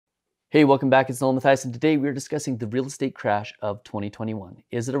Hey, welcome back. It's Nolan Mathias, and today we're discussing the real estate crash of 2021.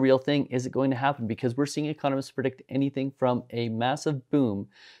 Is it a real thing? Is it going to happen? Because we're seeing economists predict anything from a massive boom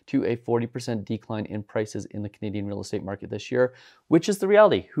to a 40% decline in prices in the Canadian real estate market this year. Which is the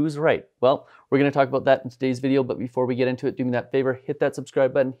reality? Who's right? Well, we're going to talk about that in today's video, but before we get into it, do me that favor, hit that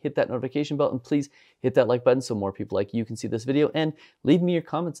subscribe button, hit that notification bell, and please hit that like button so more people like you can see this video, and leave me your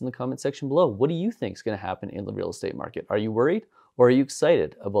comments in the comment section below. What do you think is going to happen in the real estate market? Are you worried? Or are you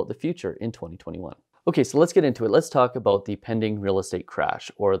excited about the future in 2021? Okay, so let's get into it. Let's talk about the pending real estate crash,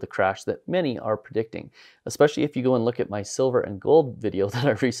 or the crash that many are predicting. Especially if you go and look at my silver and gold video that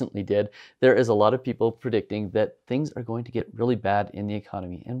I recently did, there is a lot of people predicting that things are going to get really bad in the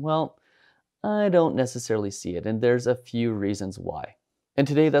economy. And well, I don't necessarily see it, and there's a few reasons why. And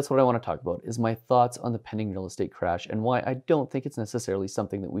today, that's what I want to talk about, is my thoughts on the pending real estate crash and why I don't think it's necessarily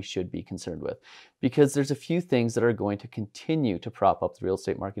something that we should be concerned with. Because there's a few things that are going to continue to prop up the real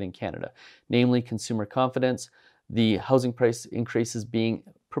estate market in Canada, namely consumer confidence, the housing price increases being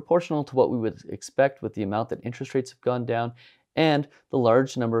proportional to what we would expect with the amount that interest rates have gone down, and the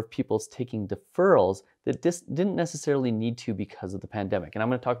large number of people taking deferrals that didn't necessarily need to because of the pandemic. And I'm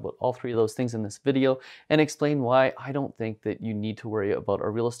going to talk about all three of those things in this video and explain why I don't think that you need to worry about a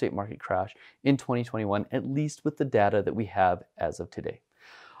real estate market crash in 2021, at least with the data that we have as of today.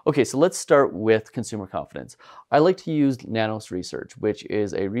 Okay, so let's start with consumer confidence. I like to use Nanos Research, which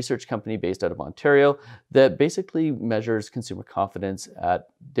is a research company based out of Ontario that basically measures consumer confidence at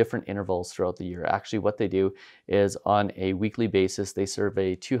different intervals throughout the year. Actually, what they do is on a weekly basis, they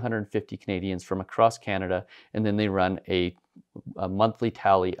survey 250 Canadians from across Canada, and then they run a monthly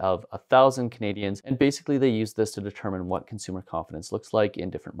tally of 1,000 Canadians. And basically they use this to determine what consumer confidence looks like in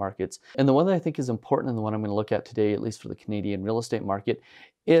different markets. And the one that I think is important, and the one I'm going to look at today, at least for the Canadian real estate market,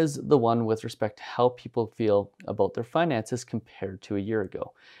 is the one with respect to how people feel about their finances compared to a year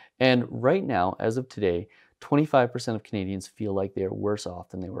ago. And right now, as of today, 25% of Canadians feel like they're worse off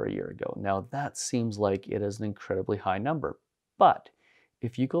than they were a year ago. Now, that seems like it is an incredibly high number. But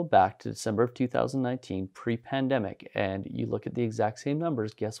if you go back to December of 2019, pre-pandemic, and you look at the exact same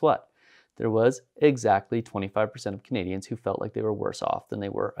numbers, guess what? There was exactly 25% of Canadians who felt like they were worse off than they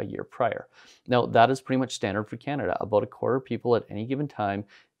were a year prior. Now, that is pretty much standard for Canada. About a quarter of people at any given time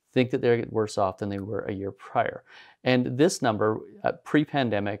think that they're worse off than they were a year prior. And this number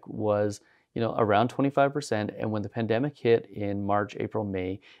pre-pandemic was around 25. And when the pandemic hit in March, April,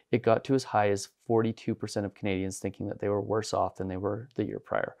 May, it got to as high as 42% of Canadians thinking that they were worse off than they were the year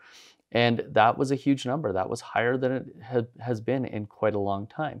prior. And that was a huge number. That was higher than it has been in quite a long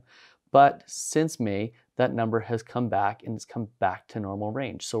time. But since May, that number has come back, and it's come back to normal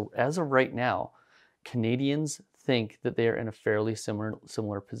range. So as of right now, Canadians think that they are in a fairly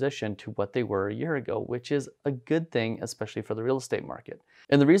similar position to what they were a year ago, which is a good thing, especially for the real estate market.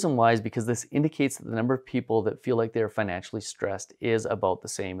 And the reason why is because this indicates that the number of people that feel like they're financially stressed is about the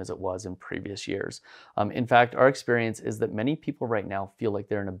same as it was in previous years. In fact, our experience is that many people right now feel like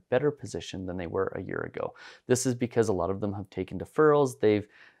they're in a better position than they were a year ago. This is because a lot of them have taken deferrals, they've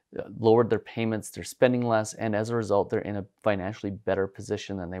lowered their payments, they're spending less, and as a result, they're in a financially better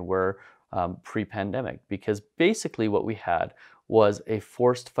position than they were pre-pandemic, because basically what we had was a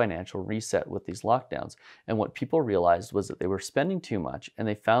forced financial reset with these lockdowns. And what people realized was that they were spending too much, and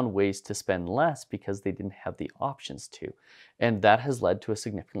they found ways to spend less because they didn't have the options to. And that has led to a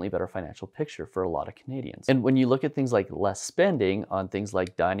significantly better financial picture for a lot of Canadians. And when you look at things like less spending on things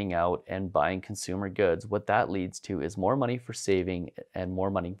like dining out and buying consumer goods, what that leads to is more money for saving and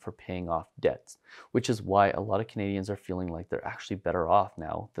more money for paying off debts, which is why a lot of Canadians are feeling like they're actually better off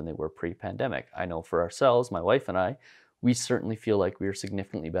now than they were pre-pandemic. I know for ourselves, my wife and I, we certainly feel like we are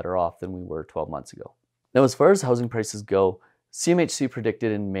significantly better off than we were 12 months ago. Now, as far as housing prices go, CMHC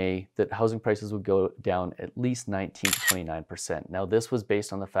predicted in May that housing prices would go down at least 19 to 29%. Now, this was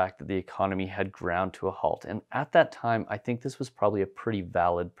based on the fact that the economy had ground to a halt. And at that time, I think this was probably a pretty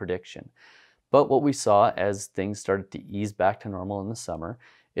valid prediction. But what we saw as things started to ease back to normal in the summer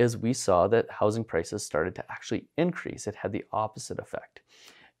is we saw that housing prices started to actually increase. It had the opposite effect.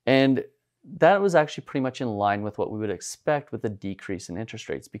 And that was actually pretty much in line with what we would expect with a decrease in interest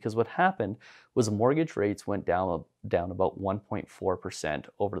rates, because what happened was mortgage rates went down about 1.4%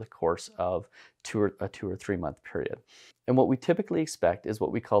 over the course of a 2 or 3 month period. And what we typically expect is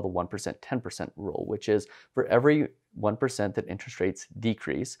what we call the 1%, 10% rule, which is for every 1% that interest rates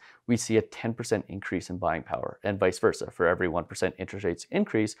decrease, we see a 10% increase in buying power, and vice versa. For every 1% interest rates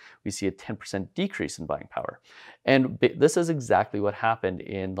increase, we see a 10% decrease in buying power. And this is exactly what happened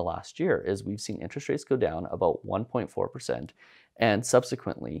in the last year, is we've seen interest rates go down about 1.4%, and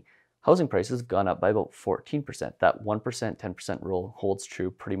subsequently housing prices have gone up by about 14%. That 1%, 10% rule holds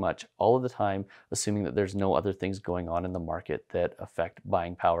true pretty much all of the time, assuming that there's no other things going on in the market that affect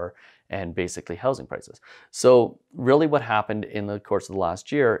buying power and basically housing prices. So really what happened in the course of the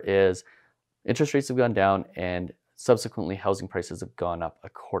last year is interest rates have gone down and subsequently housing prices have gone up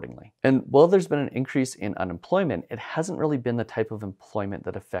accordingly. And while there's been an increase in unemployment, it hasn't really been the type of employment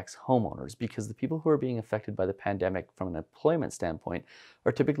that affects homeowners, because the people who are being affected by the pandemic from an employment standpoint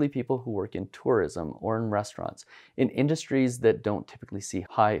are typically people who work in tourism or in restaurants, in industries that don't typically see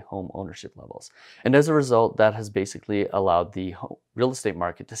high home ownership levels. And as a result, that has basically allowed the real estate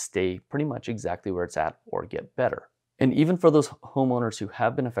market to stay pretty much exactly where it's at or get better. And even for those homeowners who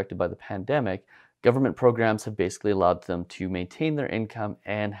have been affected by the pandemic, government programs have basically allowed them to maintain their income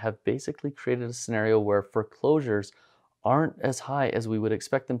and have basically created a scenario where foreclosures aren't as high as we would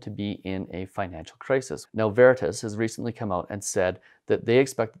expect them to be in a financial crisis. Now, Veritas has recently come out and said that they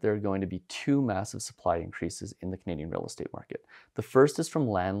expect that there are going to be two massive supply increases in the Canadian real estate market. The first is from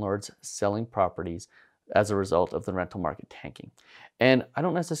landlords selling properties as a result of the rental market tanking. And I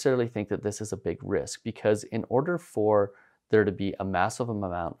don't necessarily think that this is a big risk, because in order for there to be a massive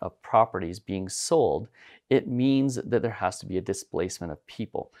amount of properties being sold, it means that there has to be a displacement of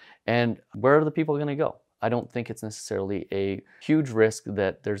people. And where are the people going to go? I don't think it's necessarily a huge risk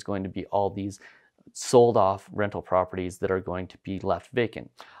that there's going to be all these sold off rental properties that are going to be left vacant.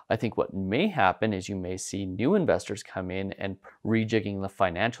 I think what may happen is you may see new investors come in and rejigging the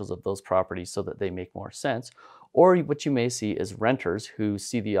financials of those properties so that they make more sense. Or what you may see is renters who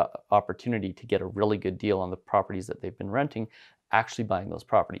see the opportunity to get a really good deal on the properties that they've been renting, actually buying those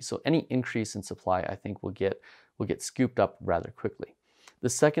properties. So any increase in supply, I think, will get scooped up rather quickly. The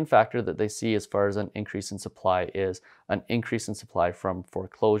second factor that they see as far as an increase in supply is an increase in supply from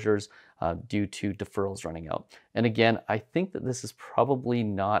foreclosures due to deferrals running out. And again, I think that this is probably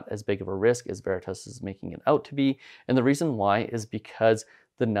not as big of a risk as Veritas is making it out to be. And the reason why is because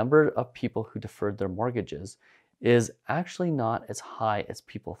the number of people who deferred their mortgages is actually not as high as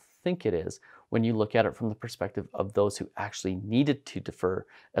people think it is when you look at it from the perspective of those who actually needed to defer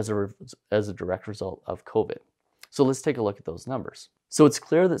as a direct result of COVID. So let's take a look at those numbers. So it's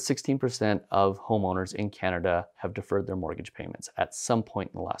clear that 16% of homeowners in Canada have deferred their mortgage payments at some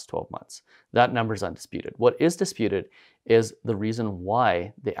point in the last 12 months. That number is undisputed. What is disputed is the reason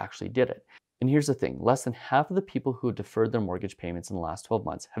why they actually did it. And here's the thing, less than half of the people who deferred their mortgage payments in the last 12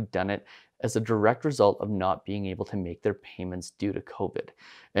 months have done it as a direct result of not being able to make their payments due to COVID.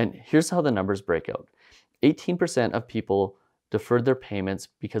 And here's how the numbers break out. 18% of people deferred their payments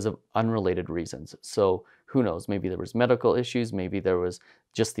because of unrelated reasons. So who knows, maybe there was medical issues, maybe there was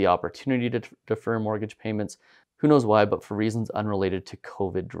just the opportunity to defer mortgage payments. Who knows why, but for reasons unrelated to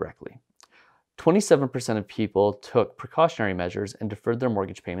COVID directly. 27% of people took precautionary measures and deferred their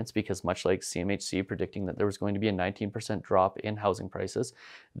mortgage payments because, much like CMHC predicting that there was going to be a 19% drop in housing prices,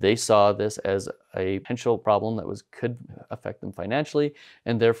 they saw this as a potential problem that could affect them financially,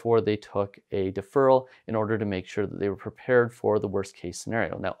 and therefore they took a deferral in order to make sure that they were prepared for the worst case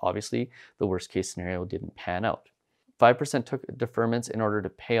scenario. Now, obviously, the worst case scenario didn't pan out. 5% took deferments in order to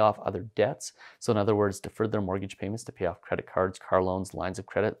pay off other debts. So in other words, deferred their mortgage payments to pay off credit cards, car loans, lines of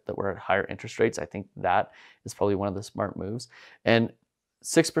credit that were at higher interest rates. I think that is probably one of the smart moves. And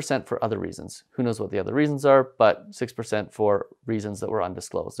 6% for other reasons. Who knows what the other reasons are, but 6% for reasons that were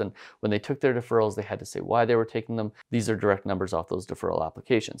undisclosed. And when they took their deferrals, they had to say why they were taking them. These are direct numbers off those deferral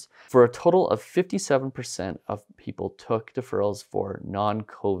applications. For a total of 57% of people took deferrals for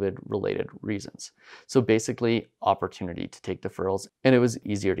non-COVID related reasons. So basically opportunity to take deferrals, and it was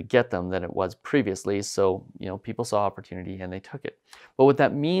easier to get them than it was previously. So, people saw opportunity and they took it. But what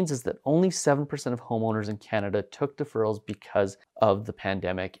that means is that only 7% of homeowners in Canada took deferrals because of the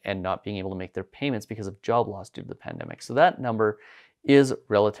pandemic and not being able to make their payments because of job loss due to the pandemic. So that number is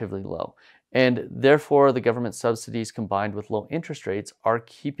relatively low. And therefore, the government subsidies combined with low interest rates are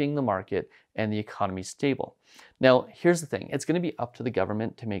keeping the market and the economy stable. Now, here's the thing. It's going to be up to the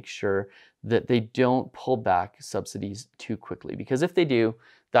government to make sure that they don't pull back subsidies too quickly, because if they do,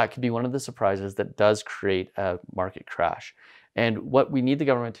 that could be one of the surprises that does create a market crash. And what we need the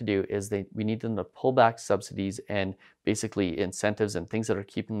government to do is we need them to pull back subsidies and basically incentives and things that are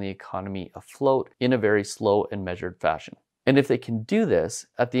keeping the economy afloat in a very slow and measured fashion. And if they can do this,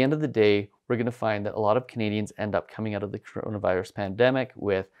 at the end of the day, we're going to find that a lot of Canadians end up coming out of the coronavirus pandemic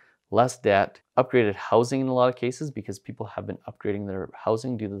with less debt, upgraded housing in a lot of cases, because people have been upgrading their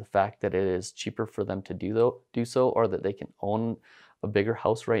housing due to the fact that it is cheaper for them to do so, or that they can own a bigger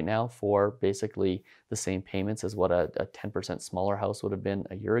house right now for basically the same payments as what a 10% smaller house would have been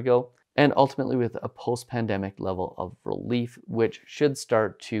a year ago. and ultimately with a post-pandemic level of relief, which should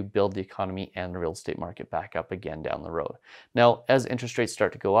start to build the economy and the real estate market back up again down the road. Now, as interest rates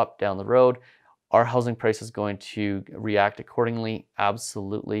start to go up down the road, are housing prices going to react accordingly?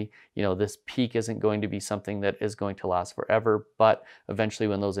 Absolutely. This peak isn't going to be something that is going to last forever, but eventually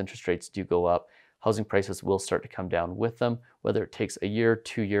when those interest rates do go up, housing prices will start to come down with them. Whether it takes a year,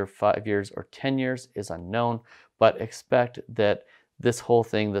 2 years, 5 years, or 10 years is unknown, but expect that this whole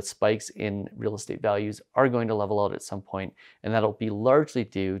thing, the spikes in real estate values, are going to level out at some point, and that'll be largely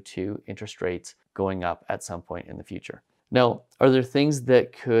due to interest rates going up at some point in the future. Now, are there things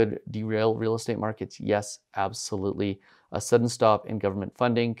that could derail real estate markets? Yes, absolutely. A sudden stop in government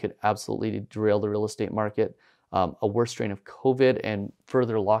funding could absolutely derail the real estate market. A worse strain of COVID and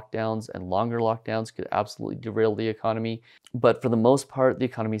further lockdowns and longer lockdowns could absolutely derail the economy. But for the most part, the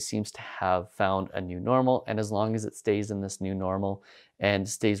economy seems to have found a new normal. And as long as it stays in this new normal and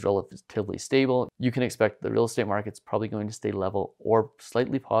stays relatively stable, you can expect the real estate market's probably going to stay level or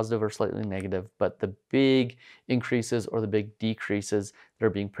slightly positive or slightly negative. But the big increases or the big decreases that are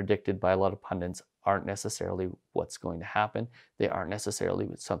being predicted by a lot of pundits aren't necessarily what's going to happen. They aren't necessarily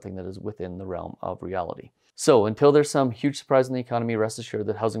something that is within the realm of reality. So until there's some huge surprise in the economy, rest assured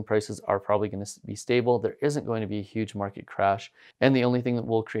that housing prices are probably going to be stable. There isn't going to be a huge market crash. And the only thing that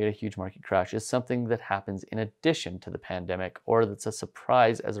will create a huge market crash is something that happens in addition to the pandemic, or that's a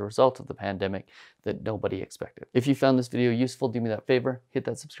surprise as a result of the pandemic that nobody expected. If you found this video useful, do me that favor, hit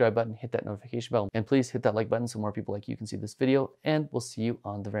that subscribe button, hit that notification bell, and please hit that like button so more people like you can see this video, and we'll see you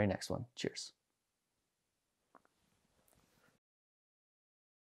on the very next one. Cheers.